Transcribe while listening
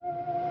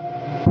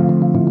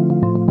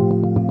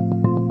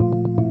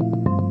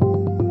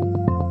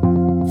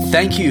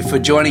Thank you for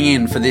joining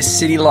in for this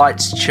City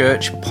Lights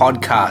Church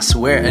podcast.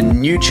 We're a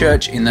new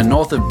church in the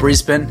north of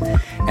Brisbane,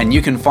 and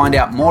you can find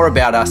out more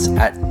about us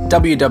at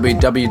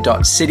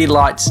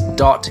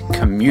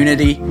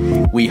www.citylights.community.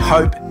 We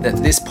hope that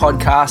this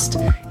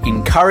podcast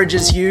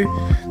encourages you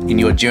in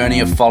your journey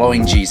of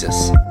following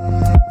Jesus.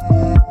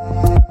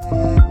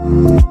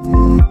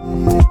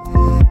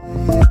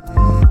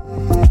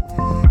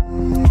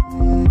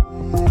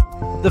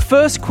 The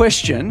first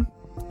question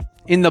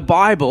in the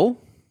Bible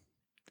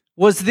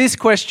was this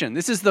question.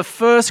 This is the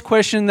first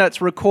question that's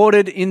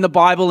recorded in the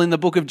Bible in the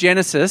book of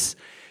Genesis.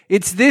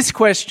 It's this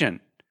question: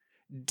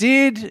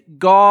 did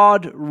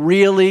God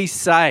really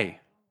say?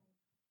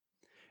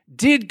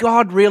 Did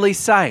God really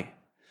say?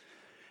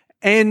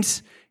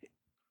 And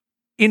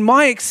in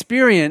my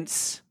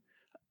experience,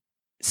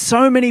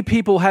 so many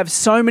people have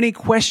so many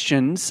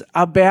questions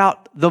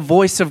about the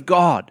voice of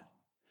God.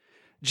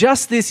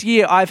 Just this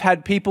year, I've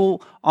had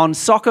people on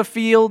soccer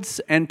fields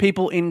and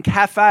people in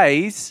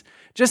cafes,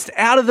 just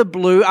out of the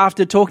blue,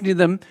 after talking to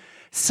them,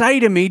 say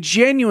to me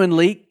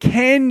genuinely,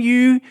 can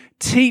you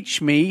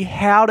teach me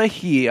how to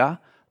hear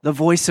the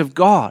voice of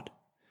God?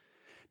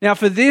 Now,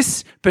 for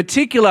this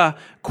particular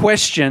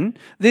question,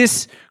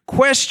 this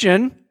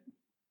question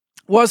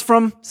was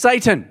from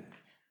Satan.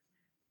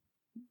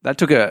 That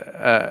took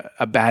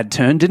a bad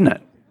turn, didn't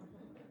it?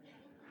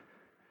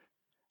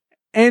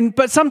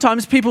 But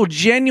sometimes people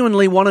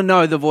genuinely want to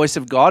know the voice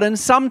of God, and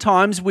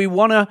sometimes we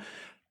want to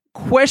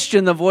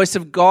question the voice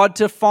of God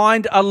to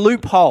find a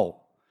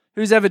loophole.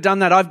 Who's ever done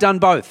that? I've done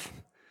both.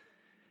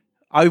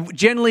 I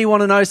generally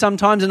want to know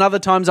sometimes, and other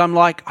times I'm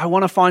like, I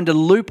want to find a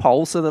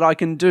loophole so that I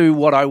can do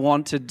what I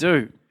want to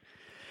do.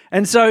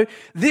 And so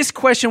this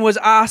question was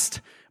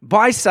asked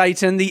by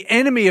Satan, the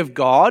enemy of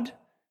God,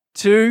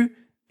 to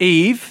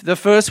Eve, the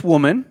first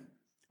woman,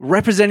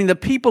 representing the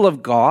people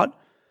of God.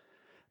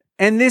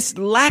 And this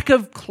lack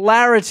of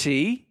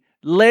clarity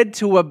led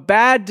to a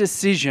bad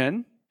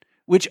decision,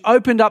 which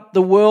opened up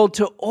the world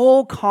to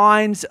all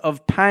kinds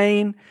of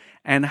pain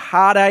and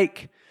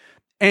heartache.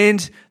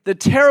 And the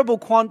terrible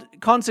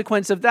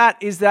consequence of that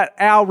is that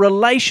our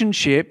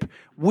relationship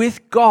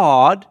with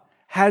God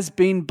has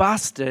been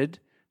busted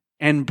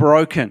and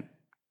broken.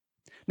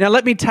 Now,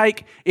 let me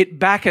take it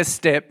back a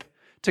step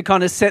to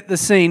kind of set the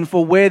scene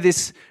for where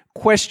this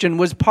question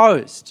was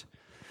posed.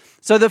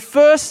 So the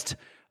first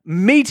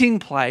meeting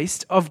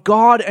place of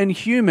God and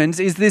humans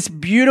is this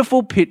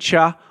beautiful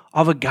picture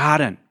of a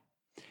garden.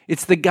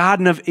 It's the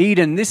Garden of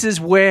Eden. This is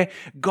where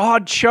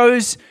God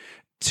chose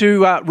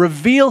to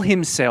reveal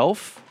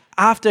himself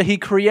after he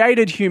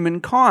created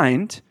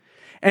humankind.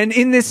 And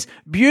in this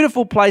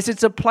beautiful place,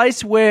 it's a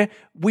place where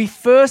we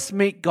first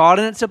meet God,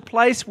 and it's a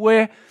place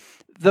where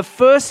the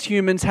first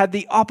humans had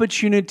the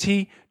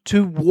opportunity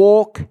to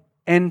walk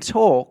and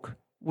talk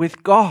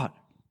with God.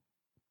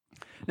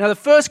 Now, the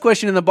first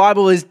question in the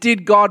Bible is,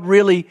 did God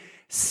really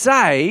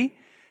say?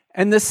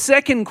 And the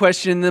second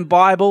question in the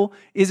Bible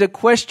is a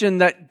question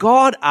that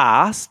God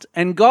asked,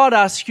 and God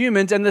asked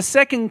humans. And the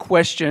second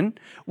question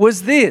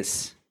was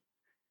this: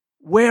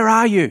 where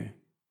are you?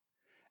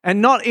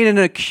 And not in an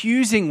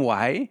accusing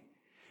way,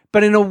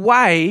 but in a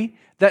way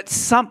that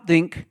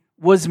something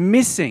was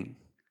missing.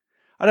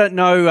 I don't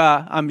know,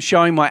 I'm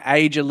showing my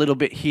age a little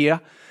bit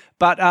here,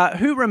 but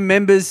who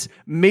remembers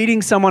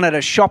meeting someone at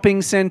a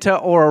shopping centre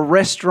or a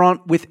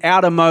restaurant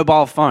without a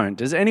mobile phone?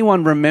 Does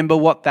anyone remember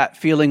what that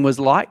feeling was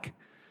like?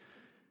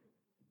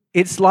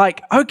 It's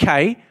like,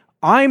 okay,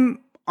 I'm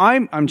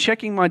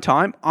checking my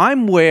time.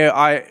 I'm where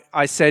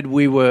I said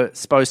we were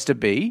supposed to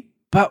be,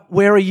 but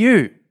where are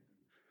you?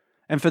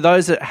 And for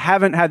those that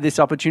haven't had this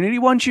opportunity,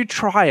 why don't you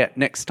try it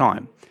next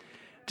time?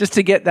 Just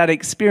to get that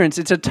experience.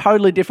 It's a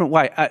totally different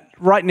way.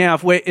 Right now,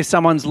 if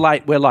someone's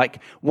late, we're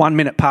like 1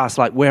 minute past,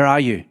 like, where are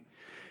you?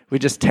 We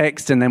just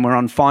text and then we're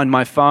on Find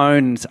My Phone.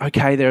 And it's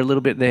okay, they're a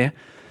little bit there.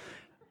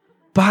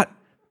 But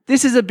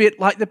this is a bit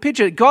like the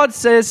picture. God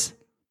says,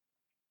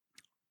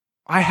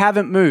 I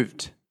haven't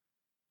moved.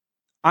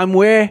 I'm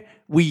where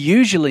we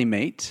usually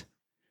meet,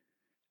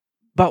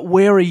 but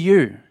where are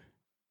you?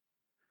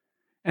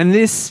 And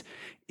this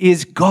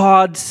is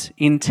God's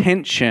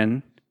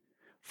intention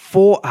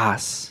for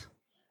us,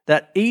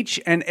 that each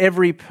and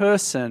every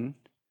person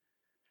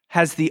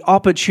has the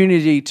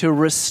opportunity to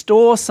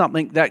restore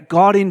something that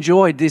God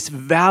enjoyed, this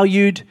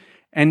valued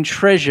and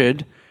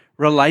treasured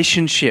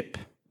relationship.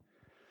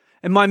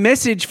 And my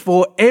message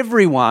for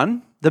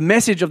everyone, the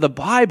message of the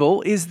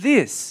Bible, is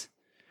this: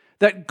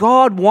 that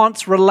God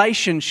wants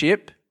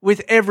relationship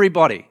with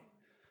everybody.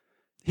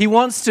 He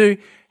wants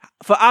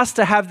for us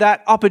to have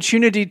that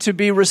opportunity to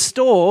be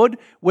restored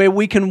where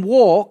we can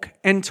walk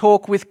and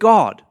talk with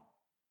God.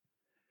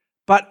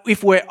 But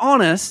if we're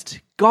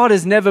honest, God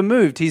has never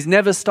moved. He's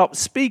never stopped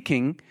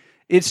speaking.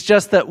 It's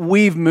just that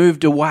we've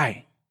moved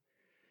away.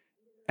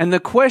 And the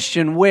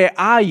question, where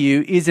are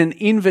you, is an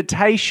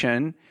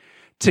invitation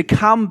to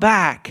come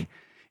back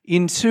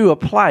into a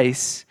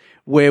place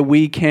where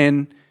we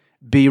can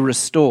be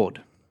restored.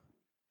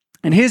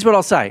 And here's what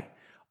I'll say.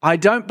 I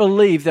don't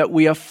believe that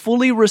we are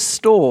fully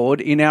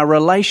restored in our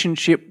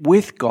relationship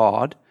with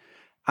God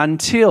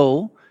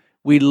until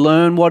we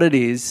learn what it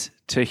is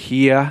to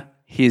hear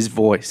His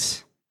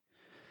voice.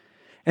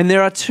 And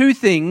there are two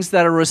things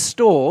that are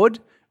restored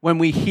when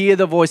we hear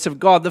the voice of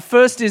God. The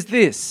first is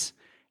this,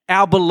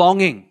 our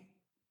belonging.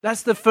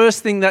 That's the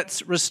first thing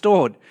that's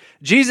restored.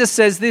 Jesus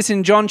says this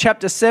in John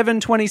chapter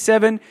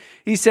 7:27.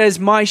 He says,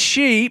 "My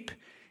sheep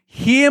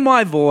hear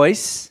my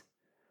voice,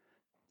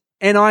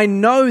 and I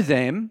know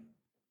them,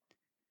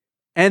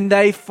 and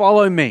they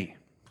follow me."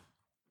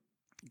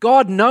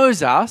 God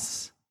knows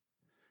us,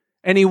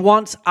 and He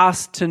wants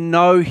us to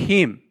know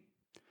Him.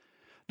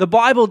 The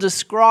Bible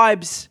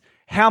describes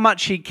how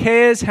much He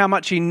cares, how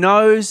much He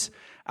knows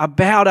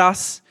about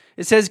us.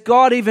 It says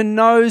God even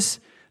knows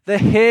the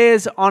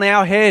hairs on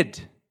our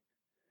head.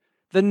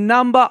 The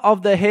number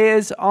of the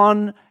hairs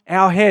on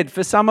our head.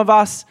 For some of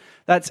us,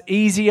 that's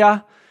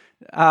easier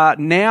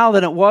now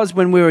than it was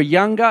when we were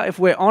younger, if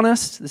we're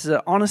honest. This is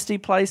an honesty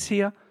place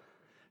here.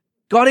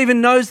 God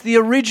even knows the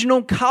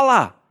original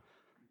color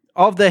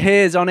of the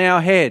hairs on our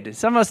head.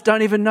 Some of us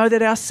don't even know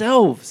that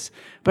ourselves,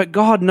 but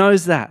God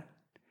knows that.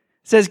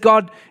 It says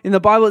God, in the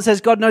Bible, it says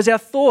God knows our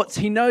thoughts.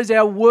 He knows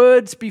our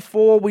words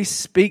before we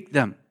speak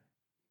them.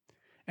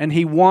 And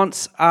He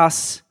wants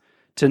us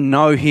to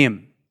know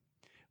Him.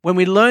 When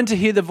we learn to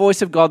hear the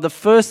voice of God, the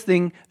first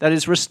thing that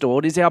is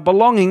restored is our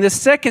belonging. The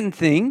second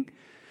thing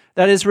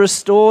that is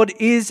restored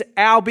is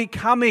our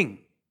becoming.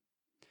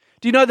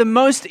 Do you know the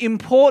most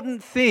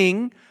important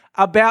thing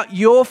about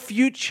your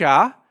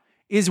future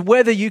is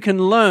whether you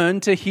can learn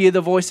to hear the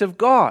voice of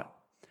God?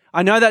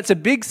 I know that's a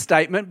big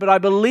statement, but I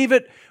believe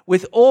it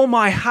with all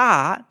my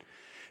heart,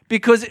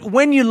 because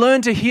when you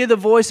learn to hear the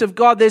voice of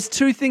God, there's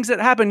two things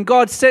that happen.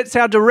 God sets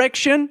our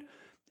direction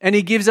and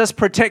He gives us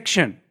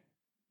protection.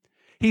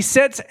 He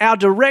sets our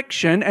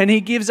direction and He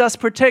gives us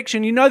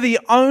protection. You know, the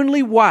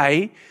only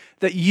way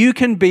that you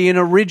can be an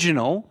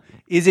original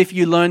is if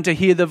you learn to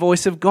hear the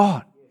voice of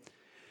God.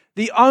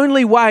 The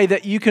only way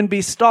that you can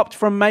be stopped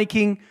from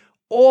making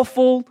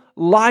awful,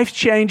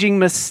 life-changing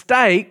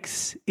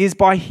mistakes is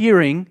by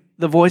hearing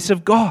the voice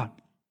of God.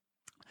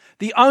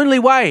 The only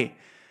way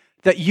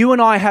that you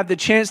and I have the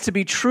chance to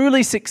be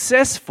truly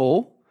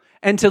successful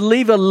and to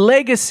leave a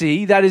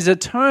legacy that is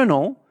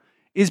eternal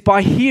is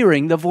by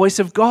hearing the voice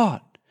of God.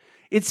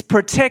 It's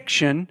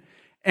protection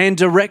and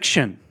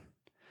direction.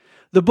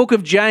 The book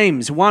of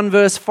James 1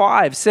 verse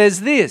 5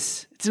 says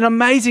this. It's an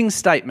amazing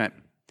statement.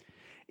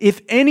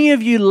 "If any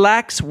of you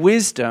lacks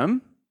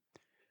wisdom,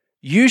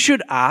 you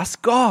should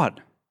ask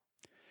God,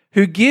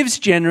 who gives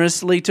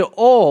generously to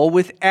all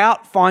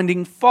without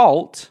finding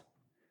fault,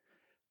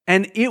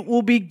 and it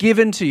will be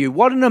given to you."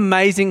 What an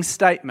amazing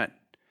statement.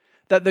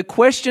 That the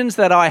questions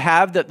that I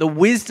have, that the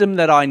wisdom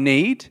that I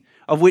need,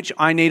 of which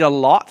I need a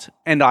lot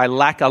and I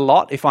lack a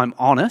lot if I'm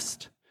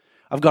honest.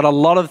 I've got a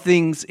lot of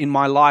things in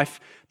my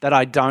life that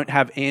I don't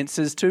have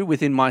answers to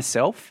within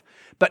myself.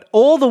 But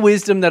all the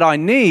wisdom that I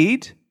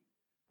need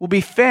will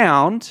be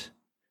found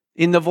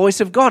in the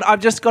voice of God. I've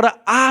just got to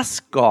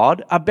ask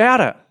God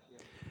about it.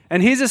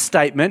 And here's a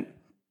statement.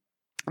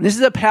 This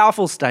is a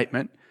powerful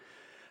statement.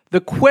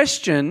 The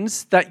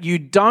questions that you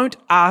don't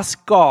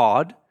ask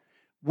God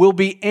will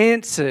be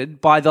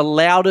answered by the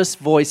loudest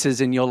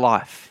voices in your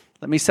life.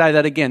 Let me say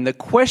that again. The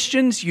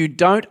questions you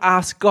don't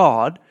ask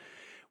God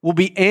will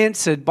be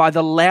answered by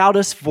the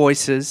loudest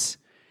voices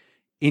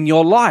in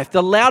your life.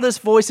 The loudest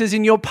voices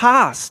in your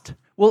past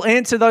will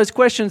answer those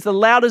questions. The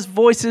loudest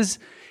voices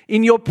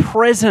in your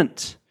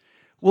present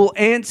will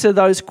answer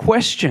those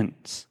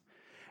questions.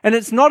 And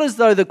it's not as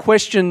though the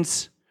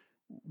questions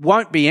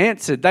won't be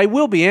answered. They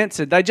will be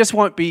answered. They just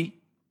won't be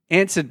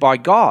answered by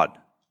God.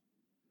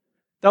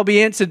 They'll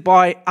be answered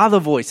by other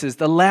voices,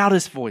 the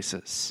loudest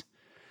voices.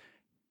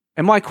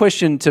 And my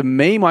question to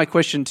me, my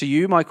question to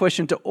you, my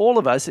question to all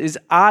of us is,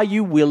 are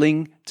you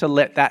willing to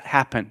let that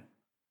happen?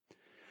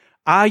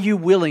 Are you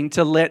willing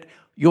to let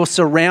your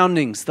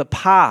surroundings, the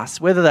past,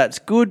 whether that's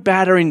good,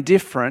 bad, or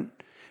indifferent,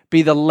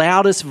 be the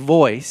loudest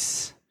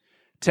voice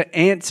to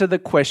answer the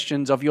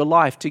questions of your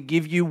life, to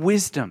give you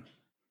wisdom?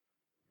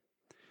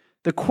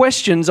 The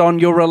questions on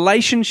your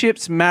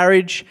relationships,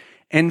 marriage,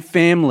 and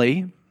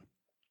family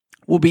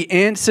will be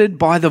answered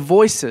by the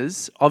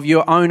voices of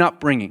your own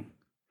upbringing.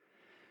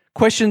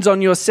 Questions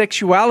on your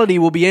sexuality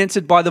will be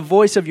answered by the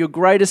voice of your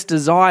greatest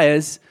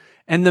desires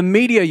and the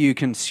media you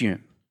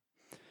consume.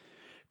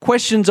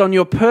 Questions on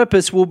your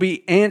purpose will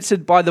be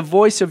answered by the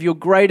voice of your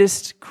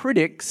greatest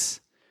critics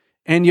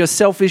and your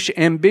selfish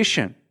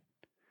ambition.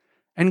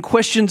 And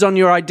questions on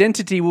your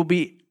identity will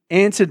be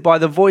answered by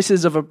the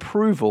voices of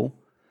approval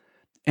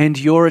and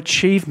your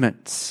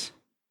achievements.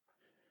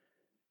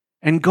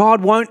 And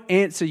God won't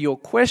answer your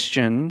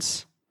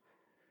questions,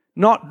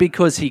 not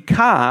because He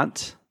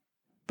can't,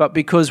 but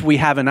because we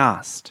haven't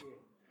asked.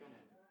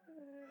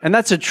 And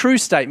that's a true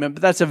statement,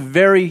 but that's a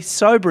very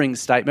sobering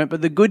statement.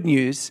 But the good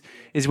news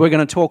is we're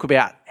going to talk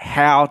about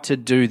how to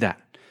do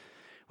that.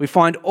 We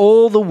find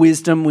all the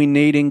wisdom we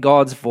need in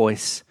God's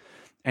voice,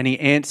 and He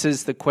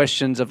answers the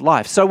questions of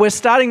life. So we're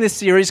starting this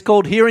series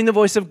called Hearing the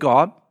Voice of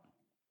God.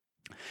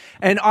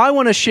 And I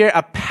want to share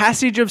a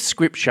passage of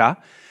Scripture,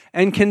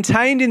 and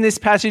contained in this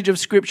passage of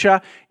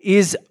Scripture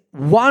is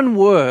one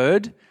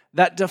word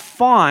that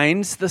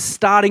defines the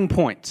starting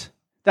point.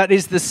 That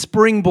is the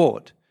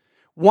springboard.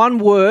 One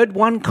word,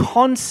 one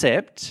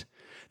concept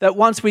that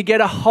once we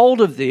get a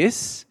hold of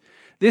this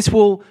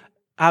will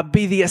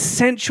be the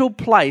essential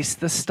place,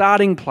 the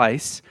starting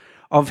place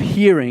of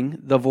hearing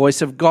the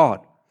voice of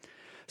God.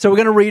 So we're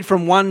going to read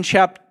from 1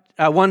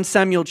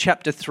 Samuel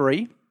chapter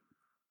 3.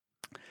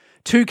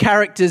 Two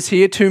characters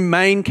here, two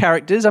main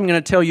characters. I'm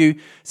going to tell you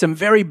some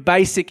very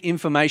basic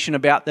information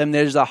about them.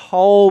 There's a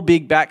whole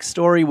big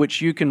backstory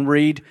which you can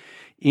read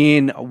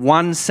in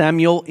 1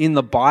 Samuel in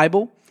the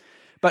Bible.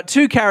 But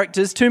two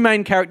characters, two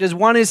main characters.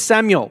 One is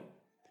Samuel.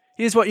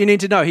 Here's what you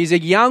need to know. He's a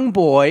young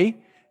boy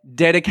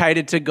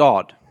dedicated to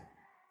God.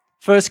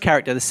 First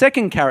character. The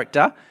second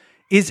character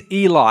is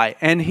Eli,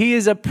 and he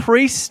is a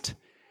priest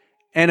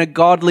and a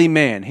godly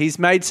man. He's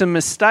made some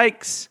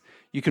mistakes.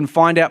 You can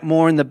find out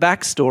more in the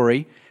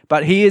backstory,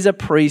 but he is a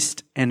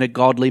priest and a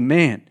godly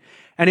man.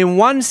 And in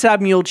 1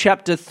 Samuel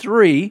chapter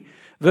 3,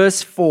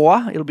 verse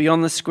 4, it'll be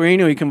on the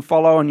screen or you can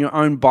follow on your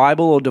own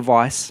Bible or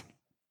device.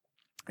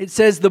 It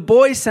says, "The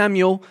boy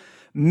Samuel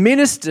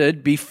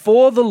ministered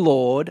before the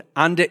Lord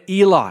under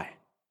Eli.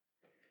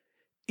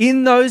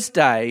 In those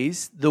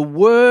days, the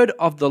word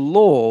of the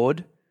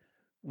Lord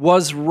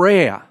was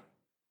rare.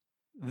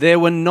 There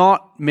were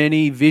not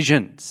many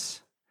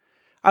visions."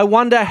 I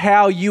wonder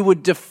how you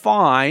would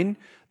define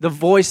the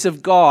voice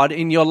of God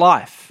in your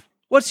life.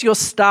 What's your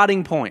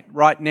starting point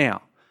right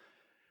now?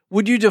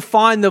 Would you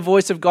define the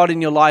voice of God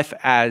in your life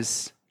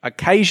as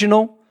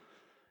occasional,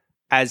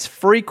 as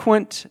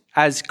frequent,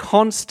 as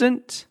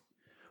constant?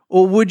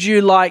 Or would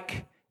you,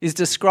 like is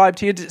described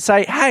here, to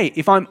say, hey,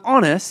 if I'm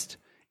honest,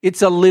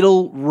 it's a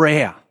little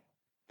rare.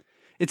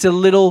 It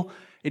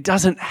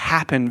doesn't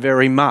happen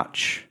very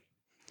much.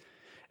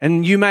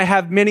 And you may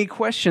have many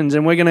questions,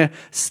 and we're going to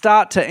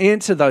start to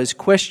answer those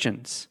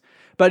questions.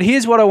 But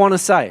here's what I want to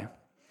say.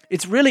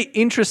 It's really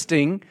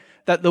interesting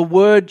that the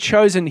word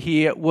chosen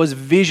here was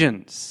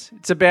visions.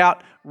 It's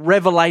about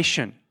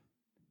revelation.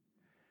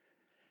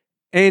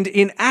 And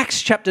in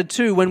Acts chapter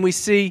 2, when we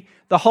see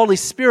the Holy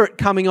Spirit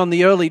coming on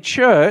the early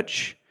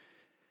church,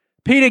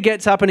 Peter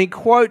gets up and he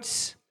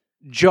quotes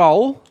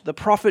Joel, the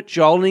prophet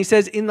Joel, and he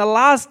says, "In the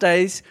last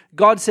days,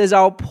 God says,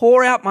 I'll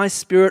pour out my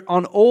Spirit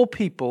on all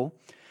people.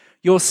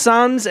 Your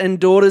sons and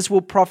daughters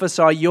will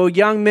prophesy. Your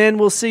young men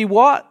will see"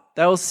 what?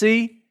 They'll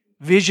see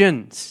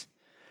visions.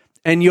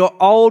 "And your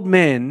old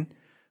men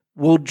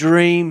will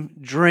dream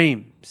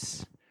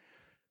dreams."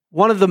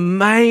 One of the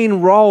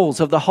main roles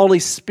of the Holy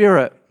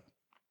Spirit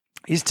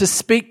is to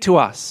speak to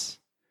us.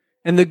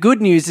 And the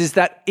good news is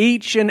that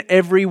each and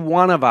every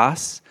one of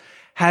us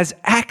has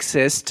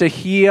access to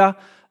hear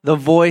the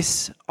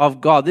voice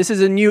of God. This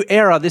is a new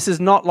era. This is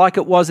not like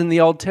it was in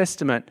the Old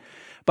Testament.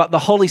 But the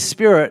Holy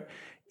Spirit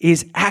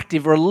is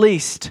active,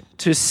 released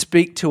to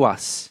speak to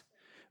us.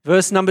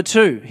 Verse number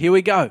 2, here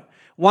we go.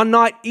 "One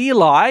night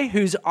Eli,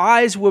 whose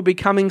eyes were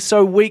becoming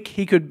so weak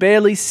he could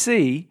barely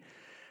see,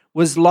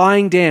 was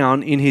lying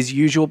down in his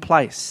usual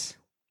place.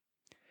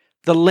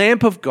 The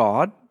lamp of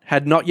God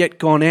had not yet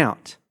gone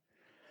out,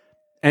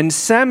 and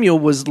Samuel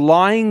was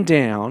lying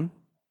down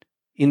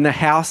in the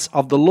house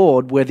of the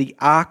Lord where the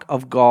ark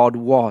of God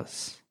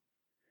was.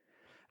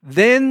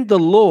 Then the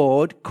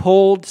Lord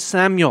called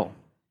Samuel."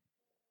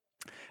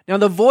 Now,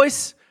 the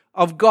voice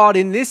of God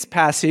in this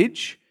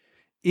passage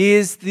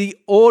is the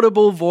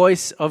audible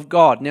voice of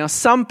God. Now,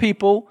 some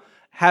people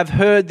have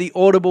heard the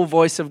audible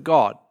voice of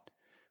God.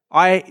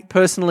 I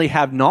personally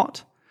have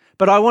not,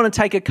 but I want to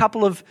take a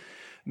couple of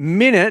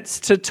minutes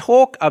to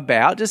talk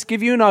about, just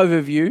give you an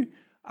overview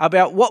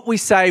about what we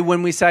say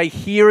when we say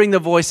hearing the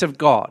voice of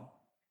God.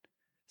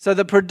 So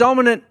the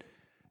predominant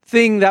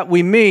thing that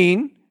we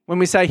mean when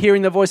we say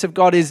hearing the voice of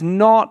God is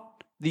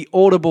not the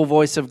audible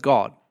voice of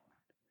God.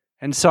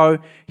 And so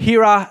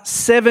here are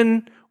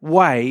 7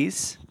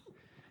 ways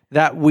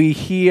that we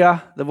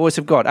hear the voice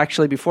of God.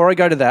 Actually, before I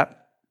go to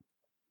that,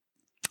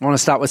 I want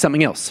to start with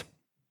something else.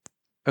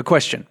 A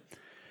question.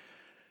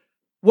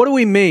 What do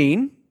we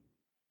mean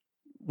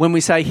when we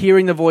say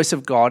hearing the voice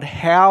of God?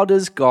 How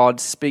does God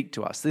speak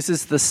to us? This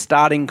is the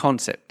starting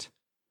concept.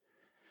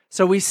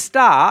 So we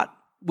start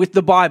with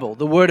the Bible,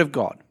 the Word of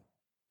God.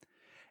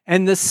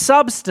 And the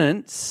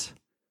substance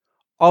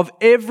of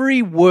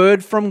every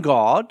word from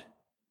God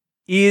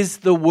is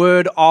the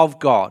Word of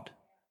God.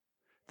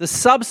 The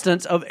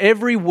substance of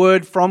every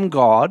word from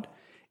God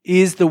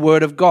is the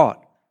Word of God.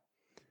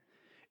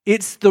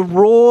 It's the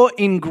raw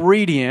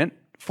ingredient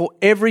for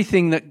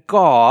everything that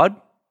God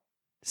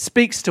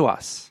speaks to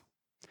us.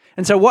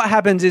 And so what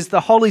happens is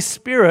the Holy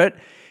Spirit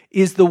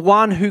is the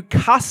one who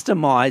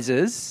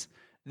customizes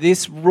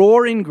this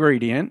raw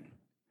ingredient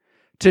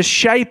to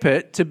shape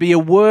it to be a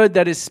word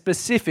that is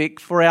specific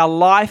for our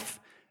life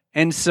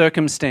and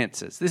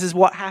circumstances. This is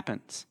what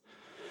happens.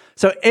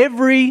 So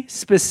every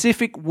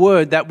specific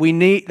word that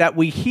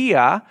we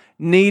hear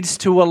needs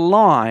to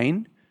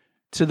align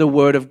to the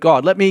Word of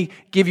God. Let me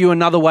give you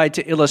another way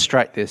to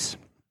illustrate this.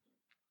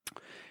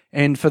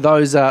 And for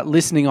those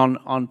listening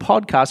on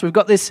podcasts, we've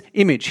got this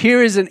image.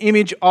 Here is an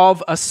image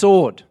of a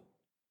sword.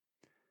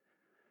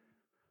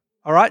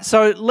 All right,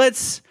 so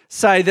let's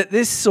say that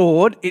this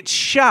sword, it's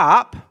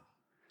sharp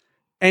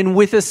and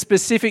with a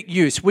specific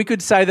use. We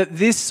could say that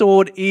this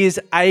sword is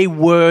a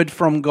word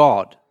from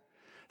God,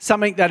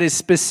 something that is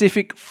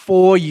specific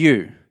for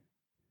you.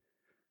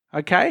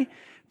 Okay?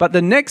 But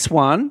the next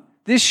one,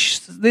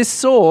 this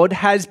sword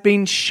has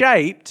been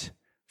shaped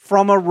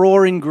from a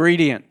raw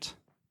ingredient.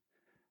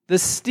 The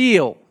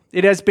steel,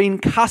 it has been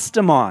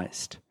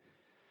customized.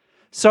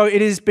 So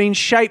it has been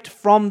shaped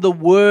from the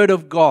Word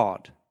of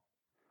God.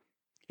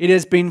 It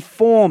has been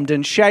formed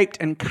and shaped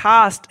and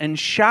cast and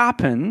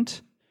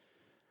sharpened.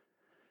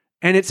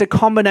 And it's a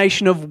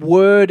combination of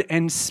word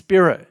and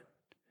spirit.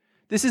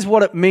 This is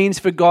what it means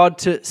for God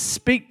to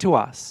speak to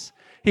us.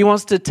 He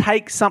wants to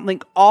take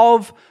something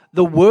of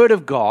the Word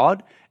of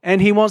God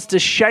and He wants to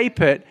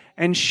shape it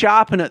and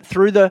sharpen it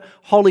through the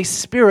Holy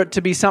Spirit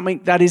to be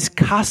something that is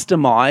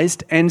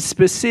customized and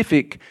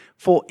specific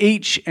for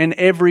each and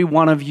every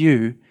one of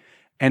you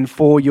and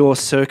for your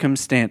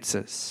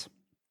circumstances.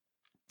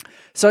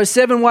 So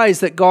 7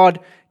 ways that God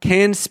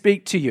can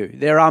speak to you.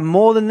 There are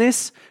more than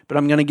this, but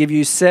I'm going to give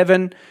you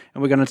 7,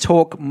 and we're going to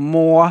talk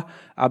more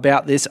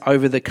about this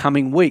over the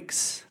coming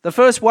weeks. The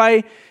first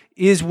way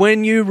is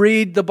when you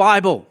read the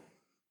Bible.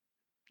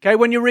 Okay,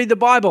 when you read the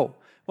Bible.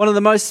 One of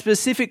the most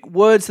specific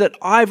words that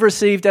I've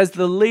received as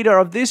the leader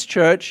of this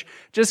church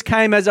just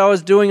came as I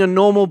was doing a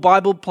normal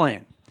Bible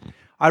plan.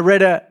 I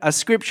read a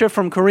scripture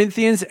from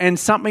Corinthians and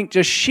something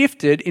just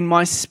shifted in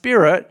my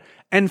spirit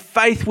and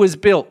faith was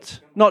built,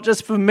 not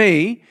just for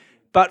me,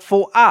 but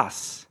for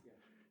us.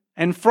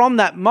 And from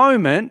that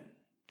moment,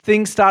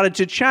 things started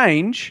to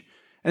change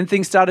and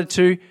things started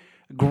to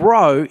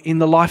grow in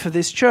the life of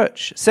this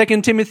church.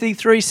 2 Timothy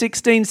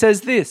 3:16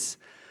 says this,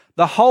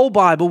 "The whole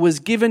Bible was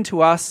given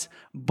to us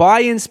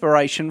by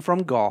inspiration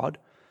from God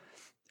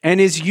and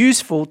is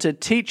useful to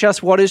teach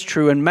us what is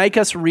true and make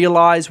us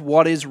realize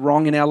what is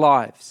wrong in our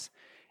lives.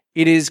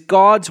 It is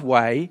God's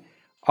way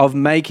of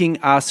making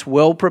us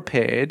well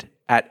prepared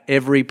at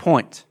every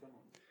point."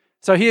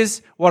 So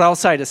here's what I'll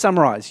say to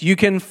summarize. You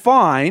can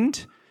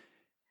find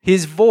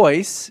His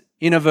voice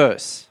in a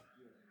verse.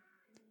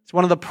 It's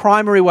one of the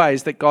primary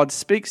ways that God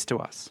speaks to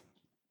us.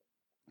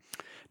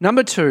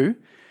 Number 2,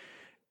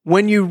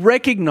 when you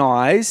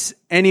recognize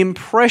an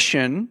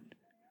impression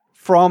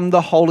from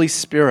the Holy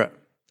Spirit,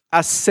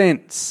 a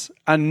sense,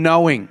 a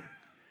knowing,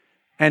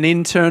 an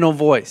internal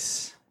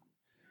voice.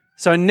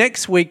 So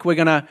next week we're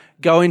going to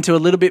go into a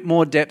little bit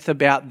more depth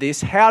about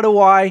this. How do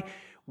I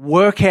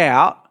work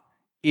out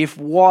if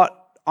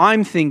what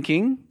I'm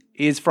thinking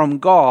is from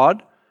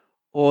God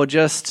or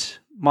just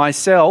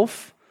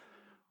myself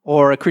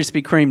or a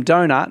Krispy Kreme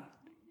donut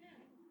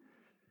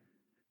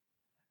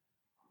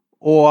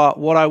or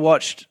what I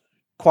watched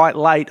quite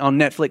late on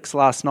Netflix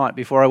last night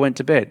before I went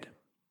to bed?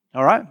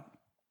 All right?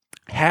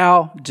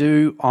 How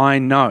do I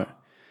know?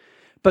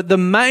 But the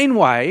main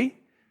way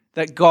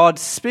that God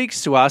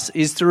speaks to us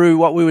is through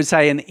what we would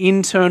say an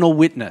internal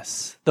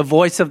witness, the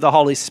voice of the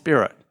Holy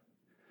Spirit.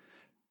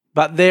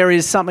 But there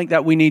is something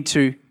that we need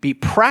to be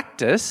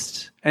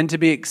practiced and to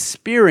be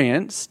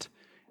experienced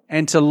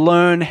and to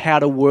learn how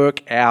to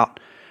work out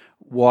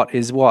what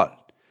is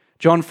what.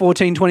 John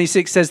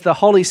 14:26 says, "The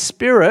Holy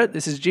Spirit,"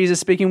 this is Jesus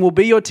speaking, "will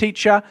be your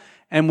teacher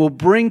and will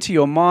bring to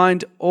your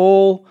mind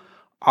all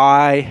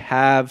I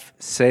have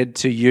said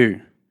to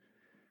you."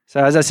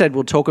 So as I said,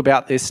 we'll talk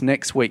about this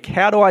next week.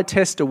 How do I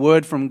test a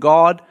word from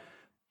God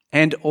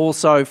and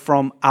also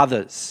from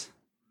others?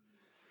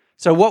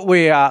 So what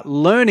we are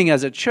learning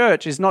as a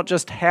church is not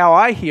just how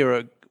I hear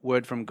a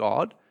word from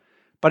God,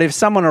 but if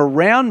someone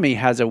around me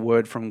has a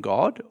word from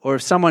God, or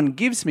if someone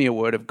gives me a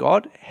word of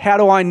God, how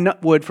do I know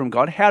word from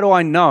God? How do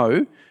I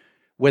know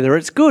whether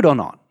it's good or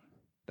not?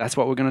 That's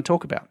what we're going to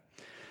talk about.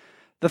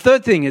 The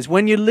third thing is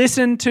when you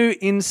listen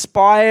to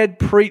inspired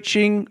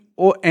preaching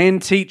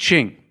and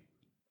teaching.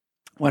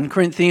 1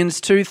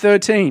 Corinthians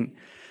 2:13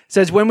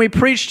 says, "When we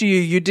preached to you,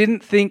 you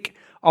didn't think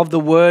of the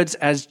words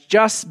as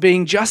just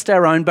being just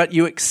our own, but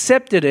you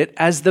accepted it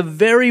as the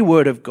very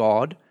word of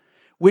God,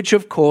 which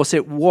of course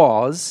it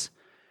was,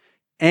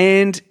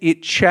 and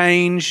it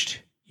changed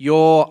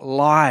your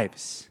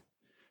lives."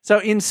 So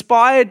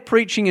inspired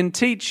preaching and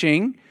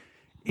teaching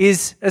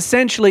is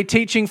essentially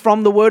teaching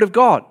from the Word of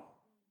God,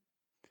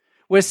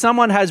 where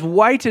someone has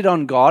waited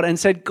on God and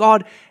said,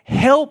 "God,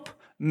 help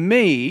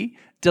me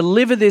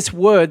deliver this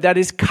word that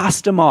is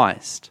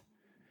customized,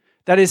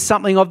 that is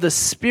something of the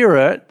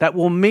Spirit that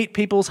will meet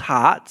people's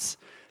hearts,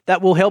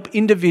 that will help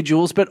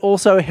individuals, but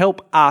also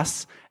help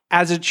us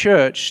as a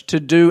church to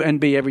do and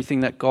be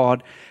everything that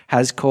God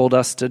has called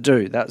us to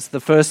do." That's the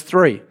first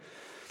 3.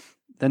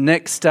 The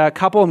next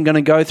couple I'm going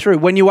to go through.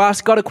 When you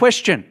ask God a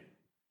question,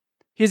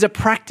 here's a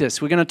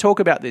practice. We're going to talk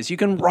about this. You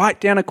can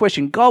write down a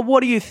question. "God,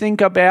 what do you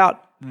think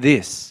about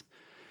this?"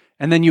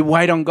 And then you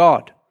wait on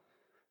God.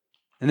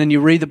 And then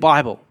you read the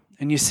Bible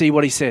and you see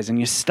what He says and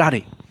you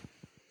study.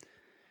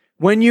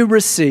 When you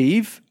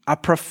receive a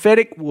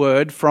prophetic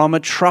word from a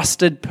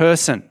trusted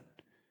person,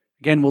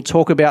 Again, we'll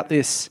talk about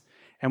this,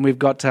 and we've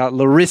got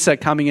Larissa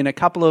coming in a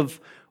couple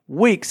of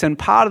weeks, and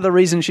part of the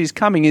reason she's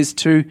coming is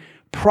to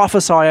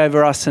prophesy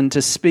over us and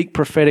to speak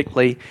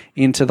prophetically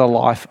into the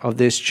life of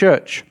this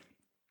church.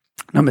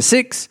 Number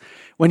 6,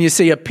 when you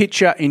see a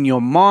picture in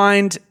your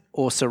mind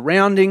or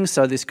surroundings,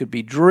 so this could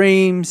be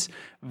dreams,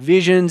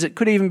 visions, it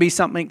could even be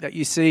something that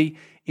you see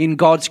in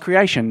God's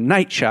creation,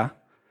 nature.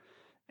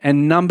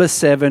 And number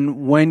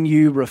 7, when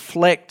you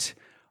reflect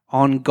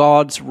on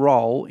God's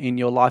role in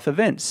your life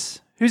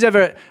events. Who's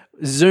ever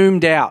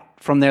zoomed out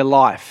from their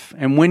life?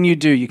 And when you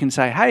do, you can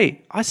say,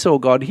 hey, I saw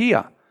God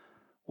here.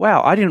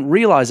 Wow, I didn't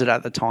realize it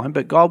at the time,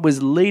 but God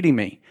was leading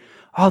me.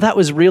 Oh, that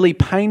was really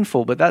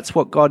painful, but that's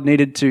what God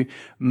needed to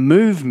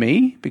move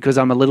me, because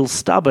I'm a little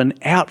stubborn,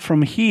 out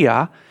from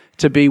here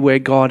to be where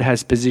God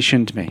has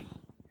positioned me.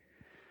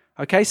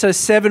 Okay, so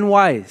 7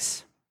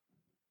 ways.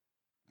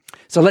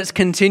 So let's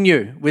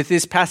continue with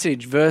this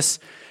passage, verse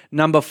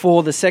number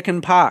 4, the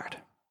second part.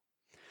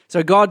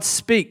 So God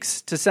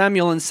speaks to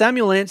Samuel, and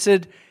Samuel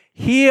answered,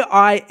 "Here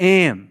I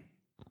am."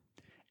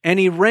 And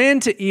he ran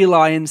to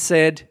Eli and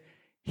said,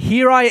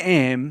 "Here I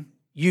am,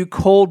 you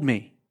called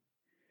me."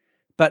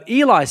 But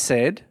Eli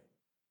said,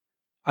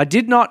 "I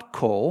did not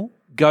call,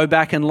 go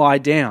back and lie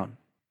down."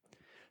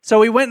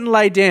 So he went and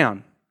lay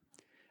down.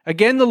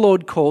 Again the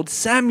Lord called,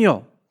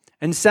 "Samuel."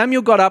 And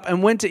Samuel got up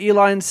and went to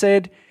Eli and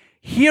said,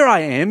 "Here I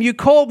am, you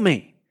called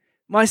me."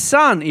 "My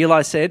son,"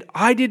 Eli said,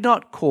 "I did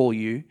not call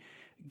you,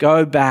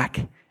 go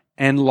back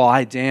and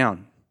lie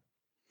down."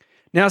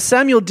 Now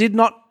Samuel did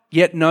not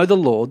yet know the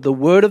Lord. The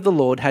word of the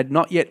Lord had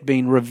not yet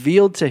been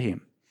revealed to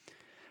him.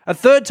 A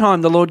third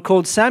time the Lord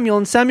called Samuel,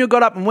 and Samuel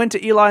got up and went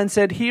to Eli and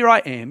said, "Here I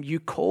am, you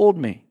called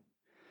me."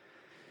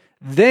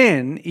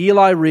 Then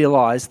Eli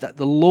realized that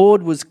the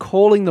Lord was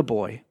calling the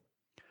boy.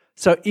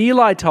 So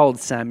Eli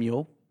told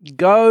Samuel,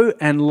 "Go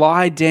and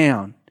lie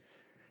down.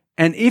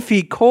 And if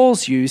he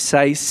calls you,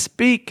 say,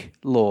 'Speak,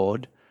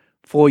 Lord,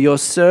 for your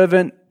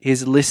servant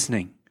is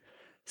listening.'"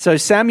 So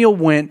Samuel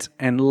went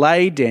and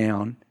lay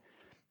down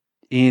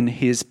in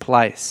his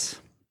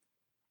place.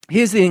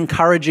 Here's the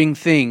encouraging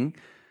thing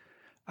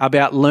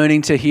about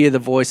learning to hear the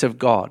voice of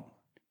God.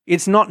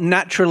 It's not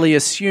naturally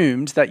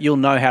assumed that you'll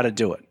know how to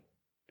do it.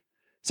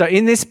 So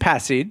in this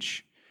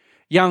passage,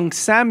 young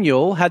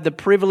Samuel had the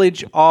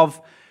privilege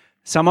of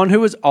someone who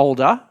was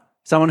older,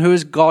 someone who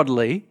is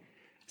godly,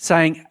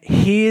 saying,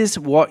 "Here's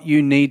what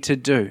you need to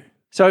do."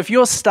 So if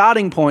your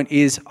starting point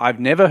is,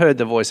 "I've never heard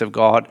the voice of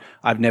God,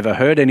 I've never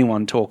heard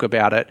anyone talk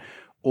about it,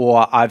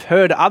 or I've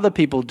heard other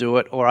people do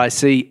it, or I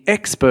see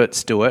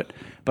experts do it,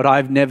 but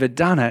I've never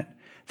done it,"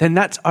 then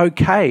that's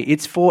okay.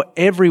 It's for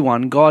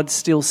everyone. God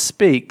still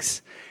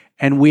speaks,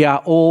 and we are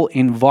all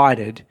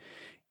invited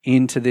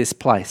into this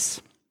place.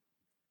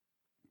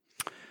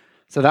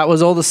 So that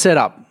was all the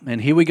setup.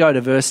 And here we go to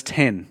verse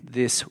 10,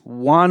 this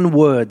one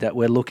word that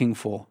we're looking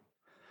for.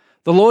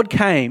 The Lord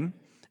came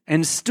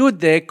and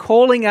stood there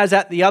calling as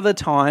at the other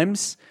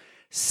times,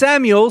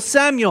 "Samuel,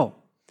 Samuel."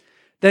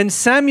 Then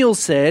Samuel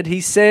said,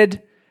 he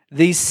said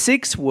these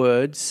 6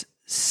 words,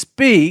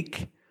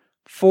 "Speak,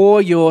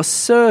 for your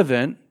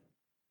servant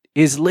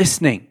is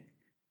listening."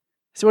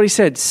 That's what he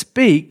said,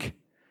 "Speak,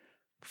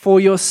 for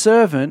your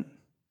servant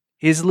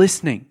is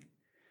listening."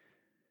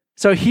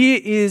 So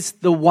here is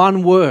the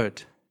one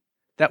word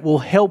that will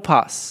help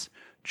us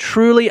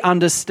truly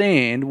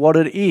understand what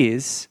it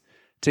is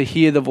to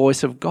hear the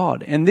voice of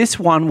God. And this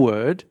one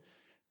word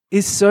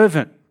is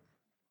servant.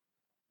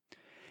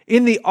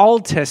 In the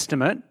Old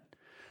Testament,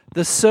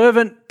 the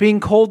servant, being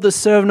called the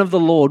servant of the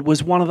Lord,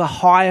 was one of the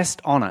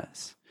highest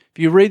honors. If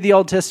you read the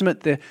Old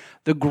Testament,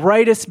 the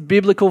greatest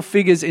biblical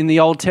figures in the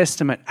Old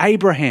Testament,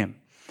 Abraham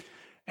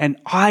and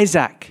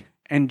Isaac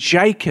and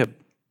Jacob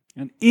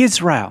and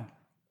Israel,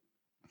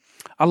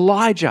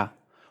 Elijah,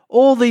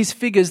 all these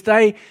figures,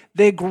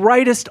 their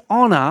greatest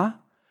honor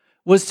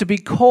was to be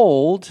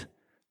called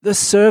the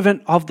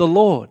servant of the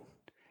Lord.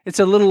 It's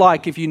a little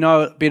like, if you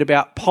know a bit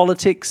about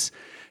politics,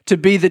 to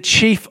be the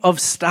chief of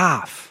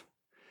staff,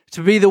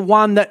 to be the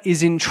one that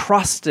is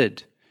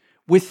entrusted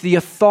with the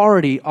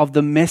authority of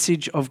the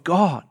message of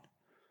God.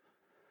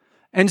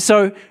 And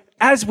so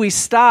as we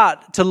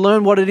start to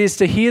learn what it is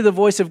to hear the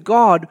voice of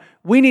God,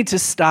 we need to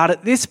start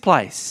at this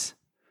place.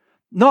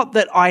 Not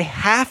that I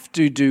have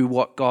to do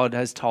what God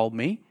has told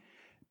me,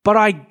 but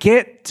I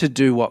get to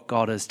do what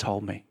God has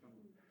told me.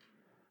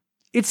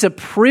 It's a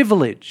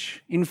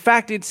privilege. In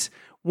fact, it's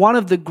one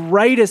of the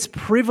greatest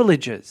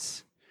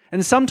privileges.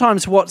 And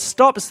sometimes what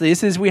stops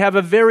this is we have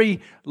a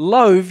very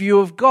low view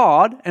of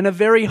God and a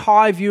very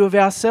high view of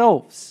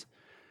ourselves.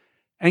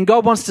 And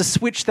God wants to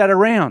switch that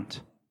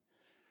around.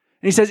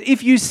 And he says,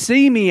 if you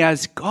see me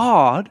as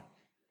God,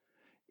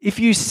 if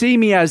you see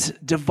me as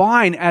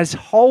divine, as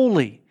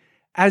holy,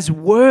 as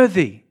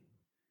worthy,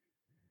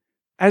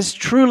 as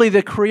truly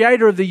the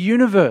creator of the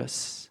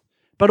universe,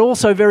 but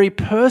also very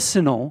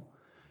personal,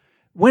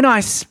 when I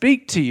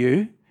speak to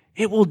you,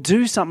 it will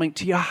do something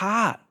to your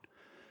heart.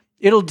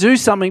 It'll do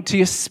something to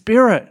your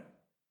spirit.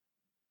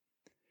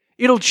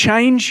 It'll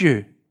change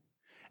you,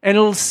 and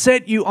it'll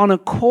set you on a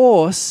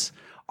course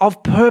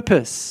of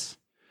purpose.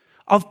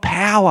 of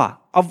power,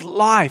 of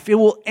life. It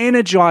will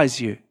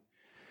energize you.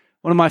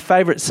 One of my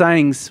favorite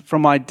sayings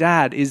from my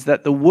dad is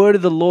that the word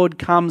of the Lord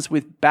comes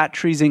with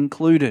batteries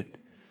included.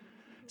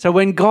 So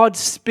when God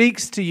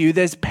speaks to you,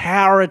 there's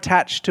power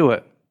attached to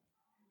it.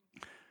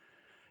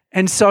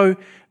 And so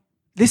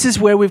this is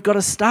where we've got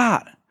to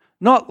start.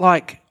 Not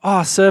like,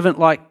 servant,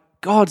 like,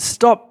 God,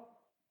 stop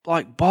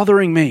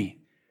bothering me.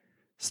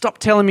 Stop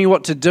telling me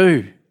what to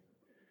do.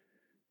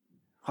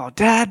 Oh,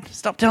 Dad,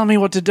 stop telling me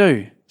what to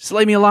do. Just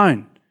leave me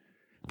alone.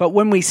 But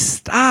when we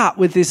start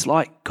with this,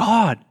 like,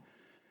 God,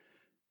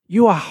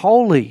 you are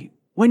holy.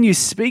 When you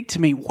speak to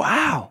me,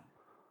 wow,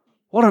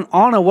 what an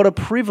honor, what a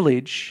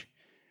privilege.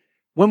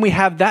 When we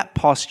have that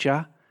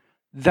posture,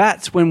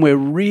 that's when we're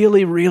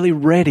really, really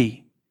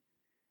ready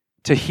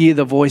to hear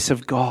the voice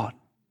of God.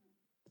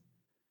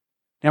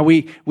 Now,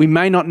 we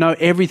may not know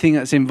everything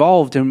that's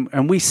involved,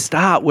 and we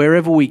start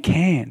wherever we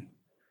can.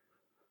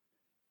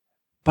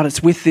 But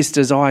it's with this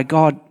desire,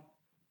 God,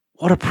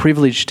 what a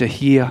privilege to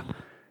hear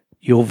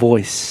your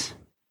voice.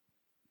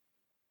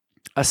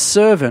 A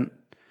servant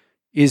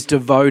is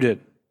devoted.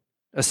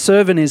 A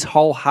servant is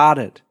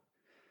wholehearted.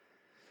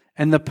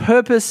 And the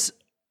purpose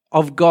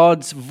of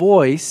God's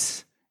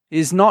voice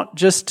is not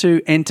just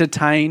to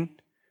entertain,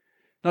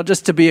 not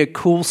just to be a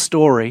cool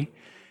story,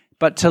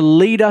 but to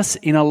lead us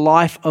in a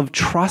life of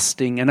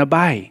trusting and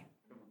obey,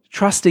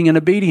 trusting and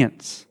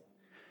obedience.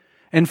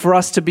 And for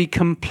us to be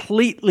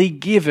completely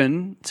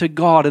given to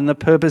God and the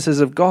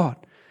purposes of God.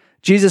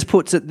 Jesus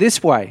puts it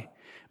this way,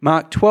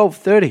 Mark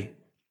 12:30.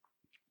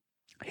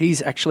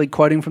 He's actually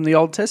quoting from the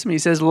Old Testament. He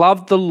says,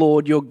 love the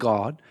Lord your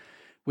God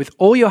with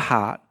all your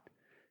heart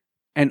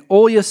and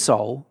all your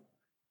soul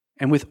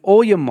and with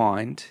all your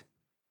mind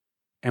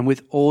and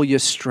with all your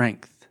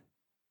strength.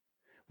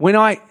 When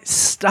I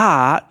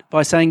start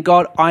by saying,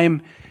 God, I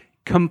am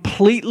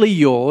completely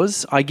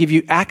yours, I give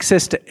you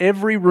access to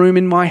every room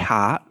in my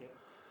heart,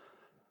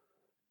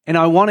 and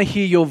I want to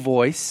hear your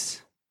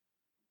voice,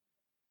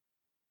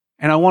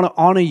 and I want to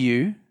honor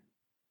you,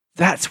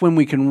 that's when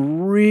we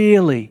can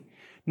really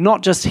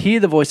not just hear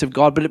the voice of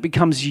God, but it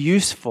becomes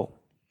useful.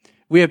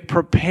 We have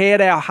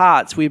prepared our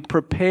hearts. We've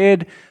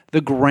prepared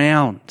the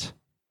ground.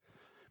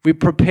 We've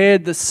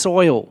prepared the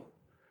soil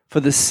for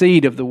the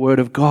seed of the Word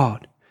of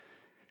God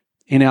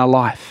in our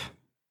life.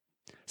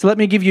 So let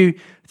me give you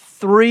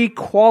 3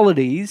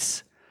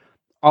 qualities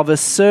of a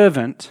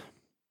servant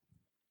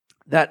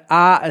that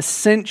are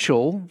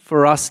essential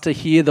for us to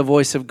hear the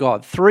voice of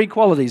God. 3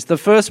 qualities. The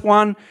first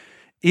one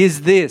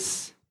is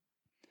this.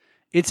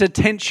 It's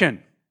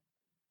attention.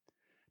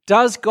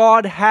 Does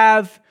God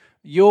have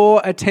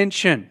your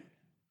attention?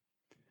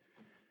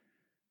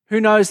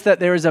 Who knows that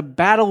there is a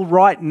battle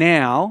right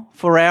now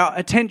for our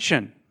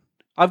attention?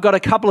 I've got a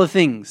couple of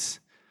things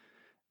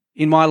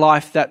in my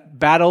life that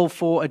battle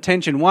for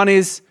attention. One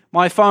is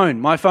my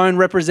phone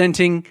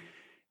representing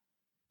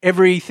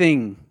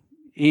everything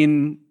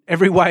in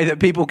every way that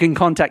people can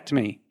contact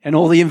me and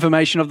all the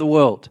information of the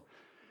world.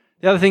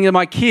 The other thing are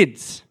my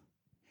kids.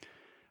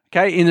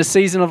 Okay, in the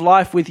season of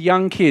life with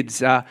young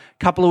kids. A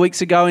couple of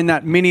weeks ago in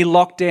that mini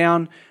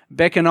lockdown,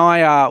 Beck and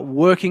I are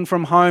working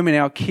from home and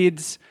our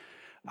kids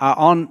are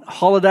on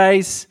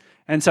holidays.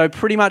 And so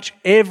pretty much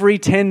every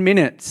 10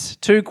 minutes,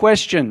 2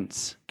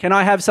 questions. Can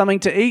I have something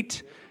to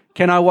eat?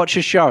 Can I watch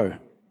a show?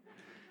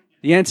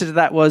 The answer to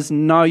that was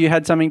no, you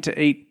had something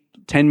to eat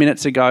 10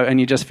 minutes ago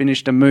and you just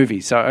finished a movie.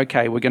 So,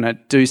 okay, we're going to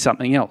do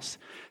something else.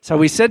 So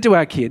we said to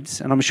our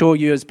kids, and I'm sure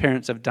you as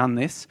parents have done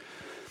this,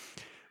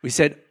 we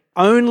said,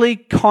 only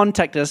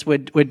contact us, we're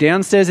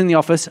downstairs in the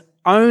office,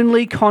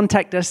 only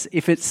contact us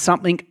if it's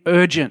something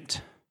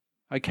urgent,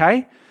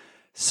 okay?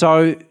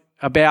 So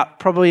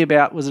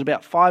was it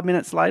about 5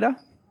 minutes later?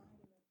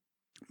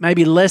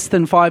 Maybe less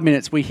than 5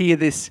 minutes, we hear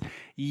this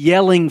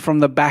yelling from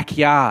the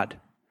backyard,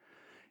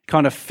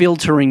 kind of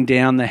filtering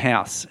down the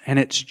house, and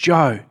it's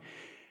Joe.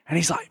 And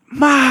he's like,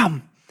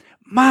 Mom,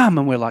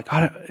 and we're like,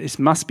 this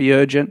must be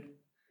urgent.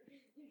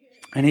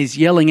 And he's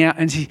yelling out,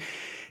 and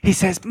he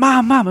says,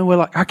 Mom, and we're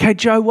like, okay,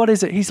 Joe, what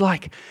is it? He's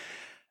like,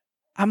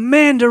 a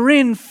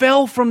mandarin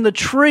fell from the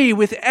tree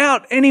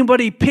without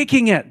anybody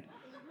picking it.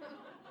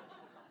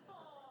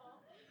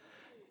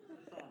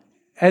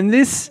 And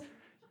this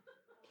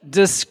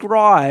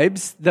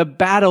describes the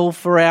battle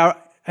for our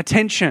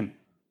attention,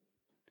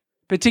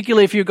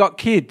 particularly if you've got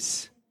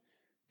kids,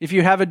 if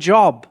you have a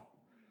job,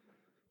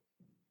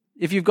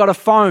 if you've got a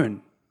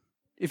phone,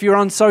 if you're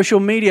on social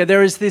media.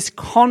 There is this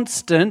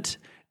constant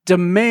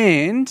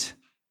demand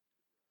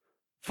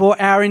for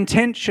our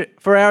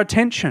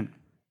attention.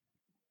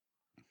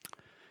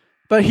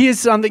 But here's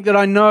something that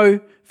I know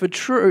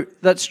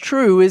that's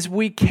true is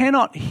we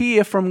cannot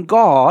hear from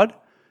God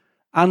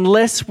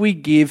unless we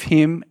give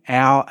him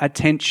our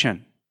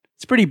attention.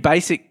 It's pretty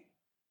basic.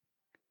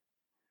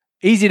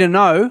 Easy to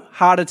know,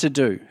 harder to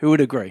do. Who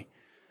would agree?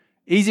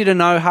 Easy to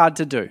know, hard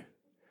to do.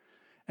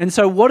 And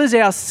so what does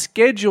our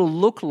schedule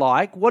look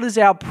like? What does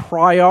our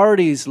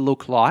priorities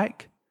look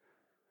like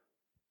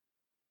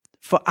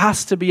for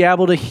us to be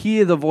able to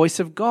hear the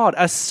voice of God?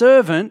 A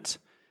servant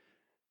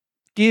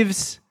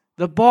gives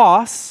the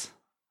boss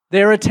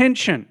their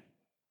attention.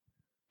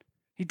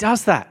 He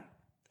does that.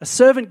 A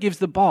servant gives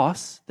the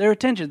boss their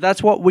attention.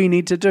 That's what we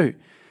need to do.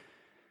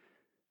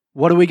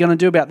 What are we going to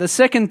do about it? The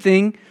second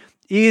thing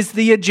is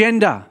the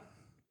agenda.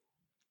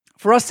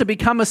 For us to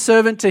become a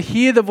servant, to